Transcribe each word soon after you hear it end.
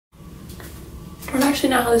I don't actually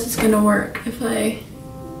know how this is gonna work, if I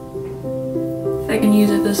can use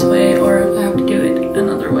it this way or if I have to do it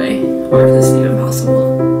another way, or if this is even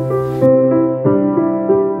possible.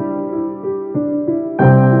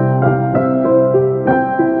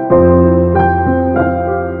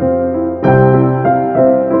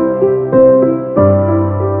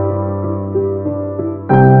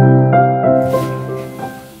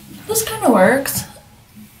 This kind of works.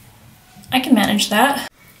 I can manage that.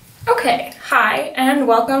 Okay, hi, and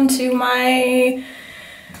welcome to my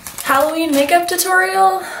Halloween makeup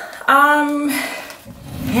tutorial.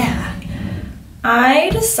 Yeah. I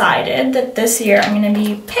decided that this year I'm gonna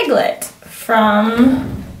be Piglet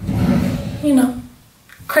from, you know,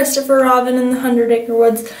 Christopher Robin in the 100-Acre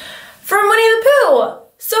Woods from Winnie the Pooh.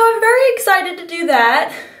 So I'm very excited to do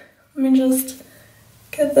that. Let me just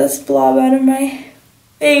get this blob out of my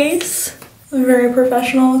face. A very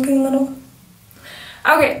professional looking little.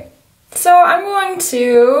 Okay, so I'm going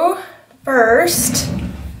to first,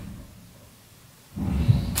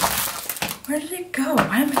 where did it go?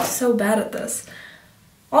 Why am I so bad at this?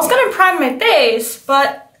 I was gonna prime my face,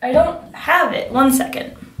 but I don't have it. 1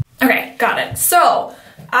 second. Okay, got it. So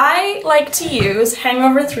I like to use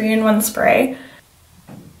Hangover 3-in-1 spray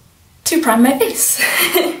to prime my face.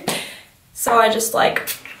 So I just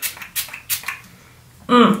like,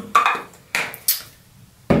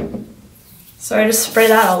 So I just spray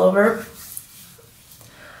that all over.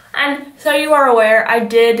 And so you are aware, I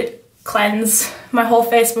did cleanse my whole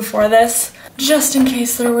face before this, just in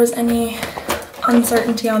case there was any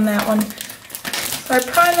uncertainty on that one. So I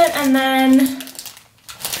prime it, and then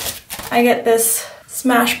I get this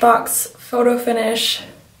Smashbox Photo Finish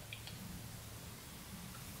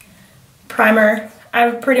primer.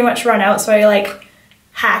 I've pretty much run out, so I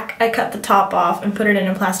cut the top off and put it in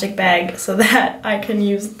a plastic bag so that I can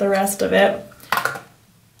use the rest of it.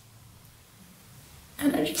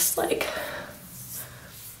 And I just like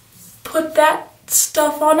put that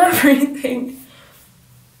stuff on everything.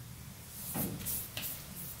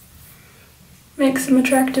 Make some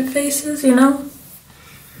attractive faces, you know?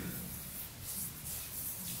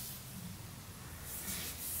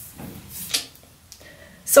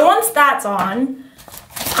 So once that's on,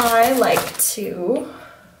 I like to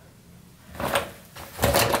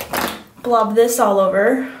blob this all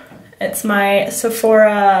over. It's my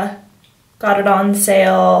Sephora got it on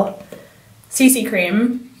sale CC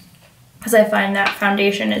cream, because I find that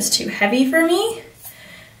foundation is too heavy for me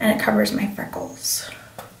and it covers my freckles.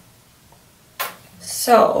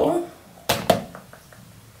 So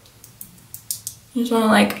you just want to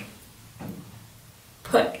like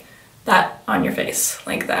put that on your face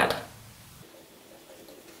like that.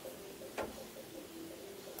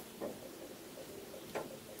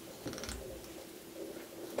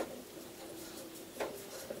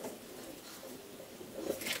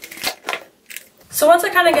 So once I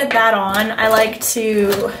kind of get that on, I like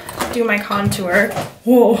to do my contour.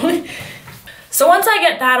 Whoa. So once I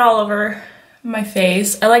get that all over my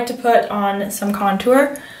face, I like to put on some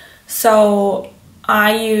contour. So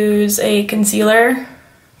I use a concealer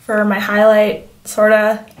for my highlight,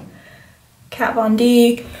 sorta, Kat Von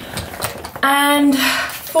D. And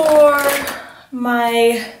for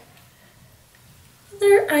my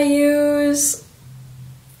other, I use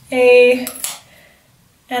a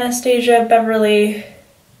Anastasia Beverly.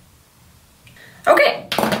 Okay,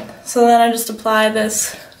 so then I just apply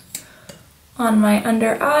this on my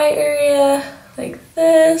under eye area like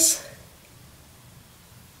this.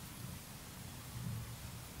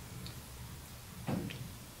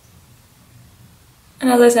 And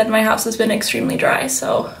as I said, my house has been extremely dry,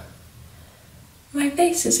 so my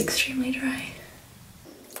face is extremely dry.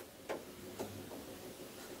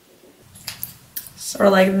 Sort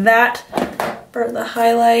of like that for the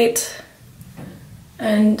highlight.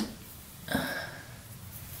 And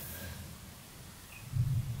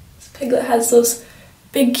this Piglet has those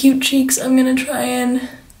big cute cheeks. I'm gonna try and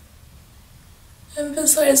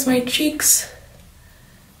emphasize my cheeks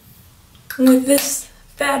with this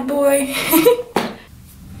bad boy.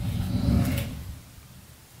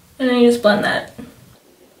 And then you just blend that.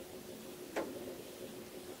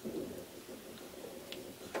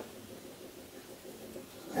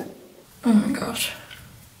 Oh my gosh.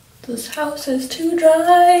 This house is too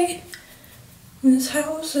dry. This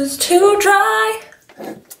house is too dry.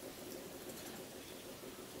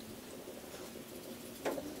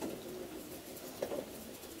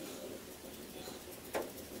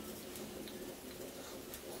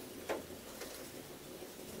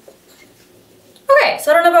 Okay,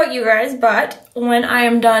 so I don't know about you guys, but when I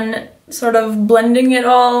am done sort of blending it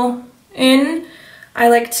all in, I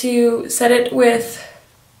like to set it with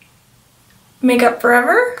Makeup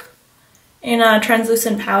Forever in a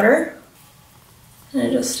translucent powder. And I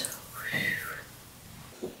just...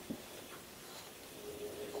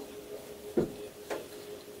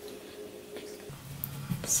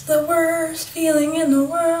 It's the worst feeling in the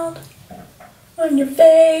world when your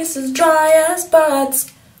face is dry as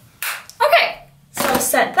butts. Okay, so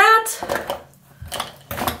set that.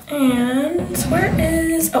 And where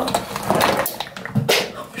is... Oh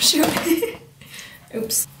shoot.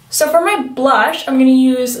 Oops. So for my blush, I'm gonna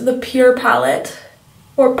use the Pure palette,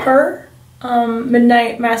 or Pur,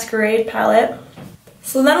 Midnight Masquerade palette.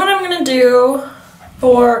 So then what I'm gonna do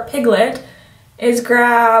for Piglet is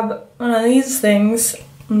grab one of these things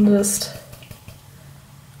and just,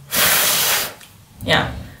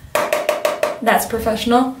 yeah, that's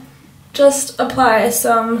professional. Just apply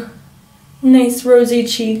some nice rosy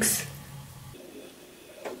cheeks.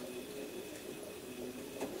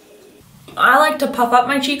 I like to puff up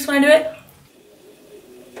my cheeks when I do it.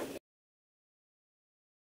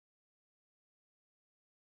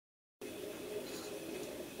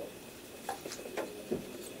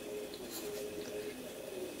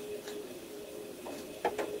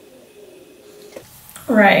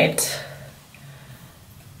 Right.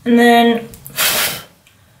 And then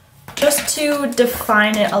just to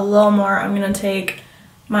define it a little more, I'm gonna take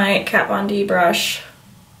my Kat Von D brush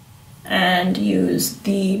and use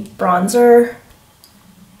the bronzer.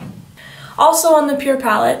 Also on the Pure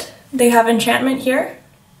palette, they have Enchantment here.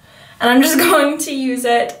 And I'm just going to use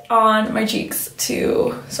it on my cheeks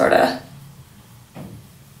to sort of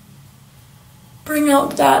bring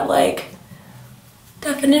out that like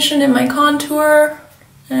definition in my contour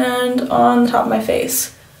and on top of my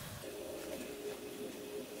face.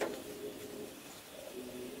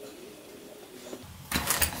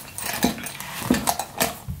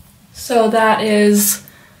 So that is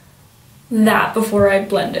that before I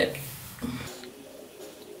blend it.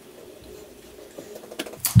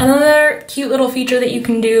 Another cute little feature that you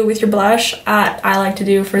can do with your blush, I like to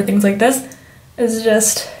do for things like this, is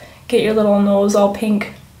just get your little nose all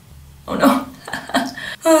pink. Oh no.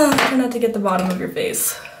 Try not to get the bottom of your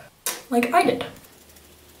face, like I did.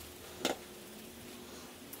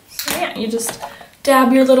 So yeah, you just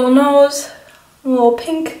dab your little nose a little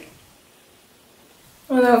pink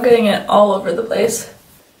without getting it all over the place.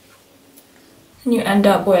 And you end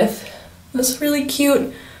up with this really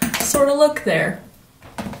cute sort of look there.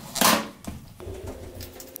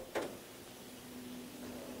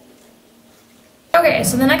 Okay,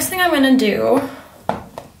 so the next thing I'm gonna do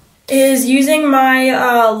is using my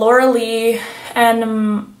Laura Lee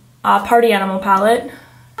and Party Animal palette.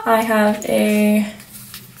 I have a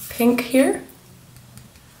pink here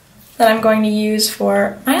that I'm going to use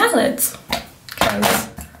for my eyelids, because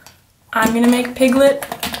I'm gonna make Piglet,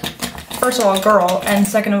 first of all, a girl, and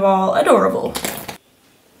second of all, adorable.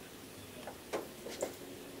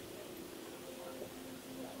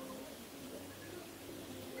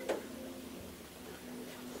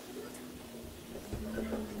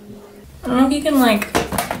 I don't know if you can like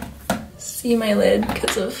see my lid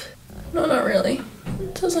because of, no, not really.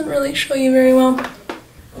 It doesn't really show you very well.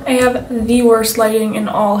 I have the worst lighting in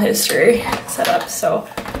all history set up, so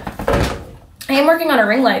I am working on a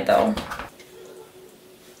ring light though.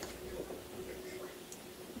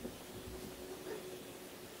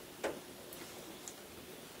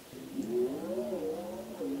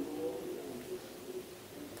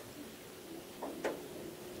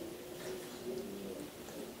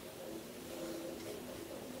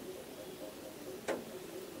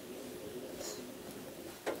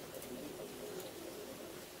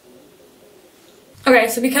 Okay,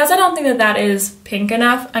 so because I don't think that that is pink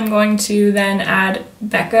enough, I'm going to then add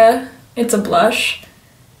Becca, it's a blush,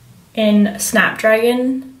 in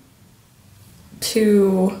Snapdragon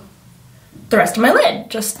to the rest of my lid,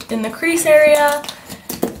 just in the crease area,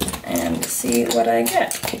 and see what I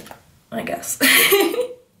get, I guess.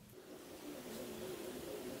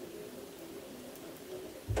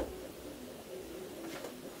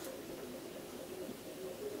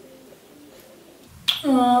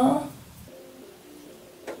 Aww.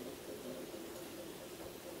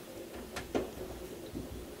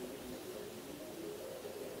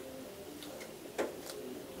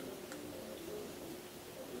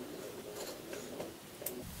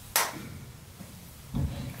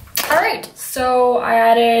 Alright, so I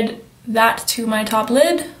added that to my top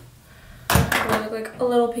lid. I look like a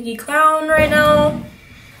little piggy clown right now.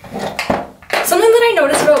 Something that I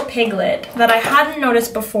noticed about Piglet that I hadn't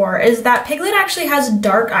noticed before is that Piglet actually has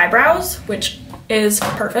dark eyebrows, which is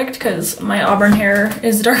perfect because my auburn hair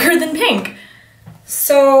is darker than pink.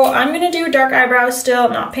 So I'm gonna do dark eyebrows still,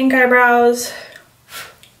 not pink eyebrows.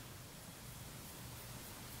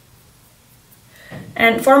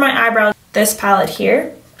 And for my eyebrows, this palette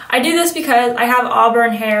here. I do this because I have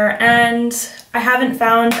auburn hair and I haven't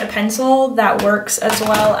found a pencil that works as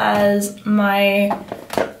well as my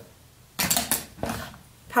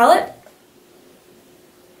palette.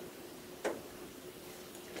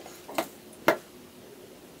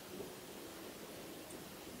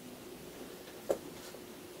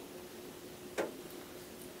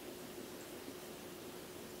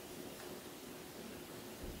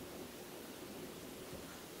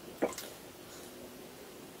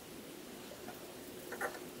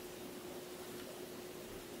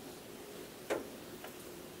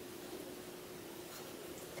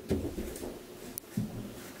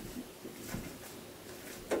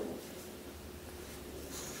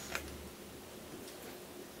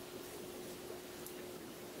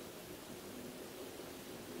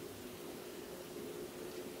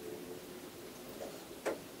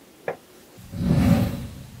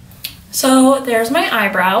 So there's my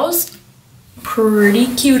eyebrows.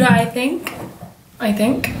 Pretty cute, I think.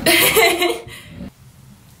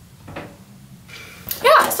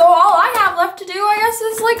 Yeah, so all I have left to do, I guess,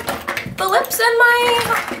 is like the lips and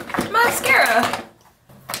my mascara.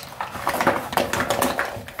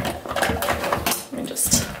 Let me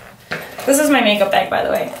just... This is my makeup bag, by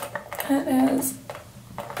the way. It is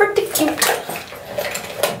pretty cute.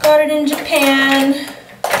 Got it in Japan.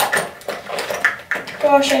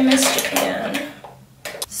 Gosh, I miss Japan.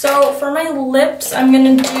 So for my lips, I'm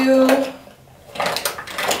gonna do...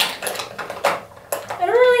 I don't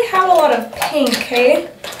really have a lot of pink, hey?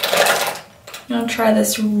 I'm gonna try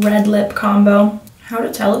this red lip combo. How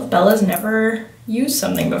to tell if Bella's never used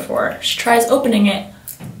something before. She tries opening it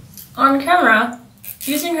on camera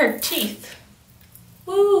using her teeth.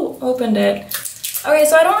 Woo, opened it. Okay,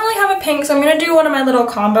 so I don't really have a pink, so I'm gonna do one of my little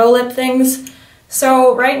combo lip things.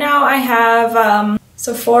 So right now I have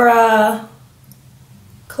Sephora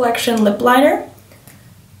Collection lip liner.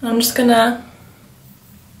 I'm just gonna,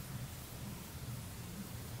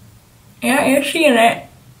 yeah, you're seeing it,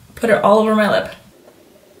 put it all over my lip.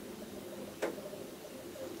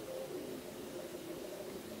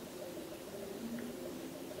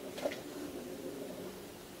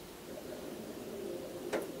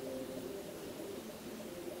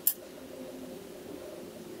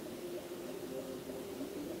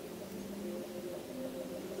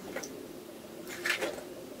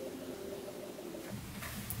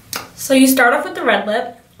 So you start off with the red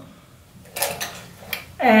lip,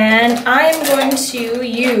 and I'm going to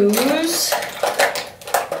use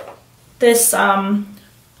this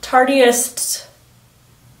Tartiest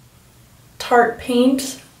Tarte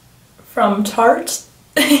paint from Tarte,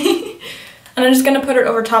 and I'm just gonna put it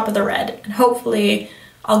over top of the red, and hopefully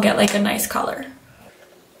I'll get like a nice color.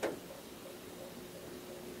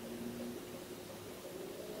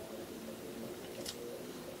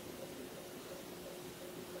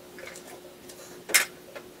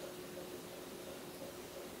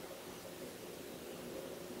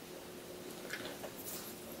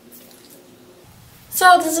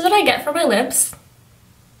 So this is what I get for my lips.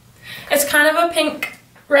 It's kind of a pink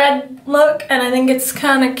red look and I think it's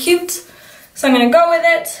kind of cute. So I'm gonna go with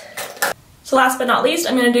it. So last but not least,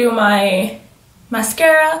 I'm gonna do my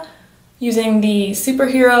mascara using the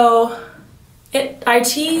Superhero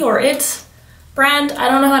IT brand. I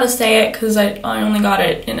don't know how to say it because I only got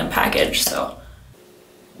it in a package, so.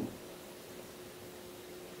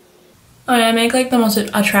 I make like the most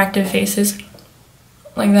attractive faces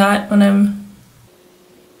like that when I'm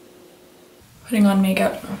putting on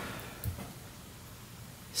makeup.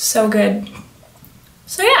 So good.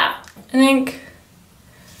 So yeah, I think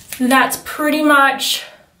that's pretty much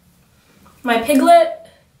my Piglet.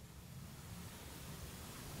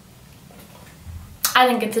 I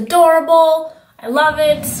think it's adorable. I love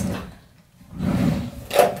it.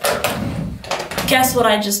 Guess what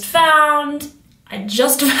I just found? I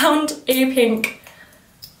just found a pink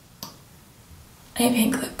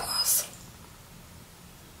lip gloss.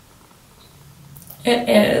 It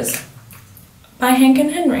is by Hank &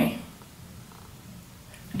 Henry.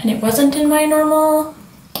 And it wasn't in my normal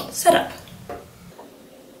setup.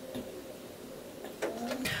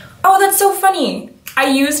 Oh, that's so funny. I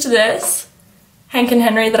used this Hank &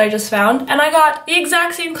 Henry that I just found and I got the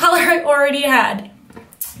exact same color I already had.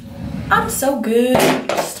 I'm so good.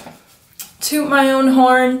 Just toot my own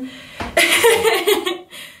horn.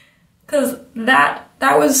 Cause that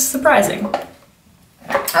was surprising.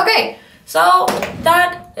 Okay. So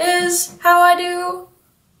that is how I do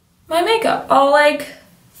my makeup. I'll like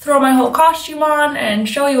throw my whole costume on and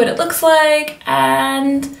show you what it looks like,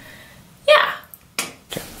 and yeah.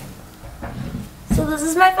 So this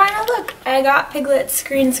is my final look. I got Piglet's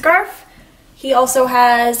green scarf. He also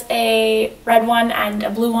has a red one and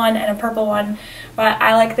a blue one and a purple one, but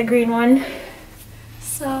I like the green one.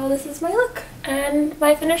 So this is my look and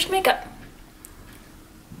my finished makeup.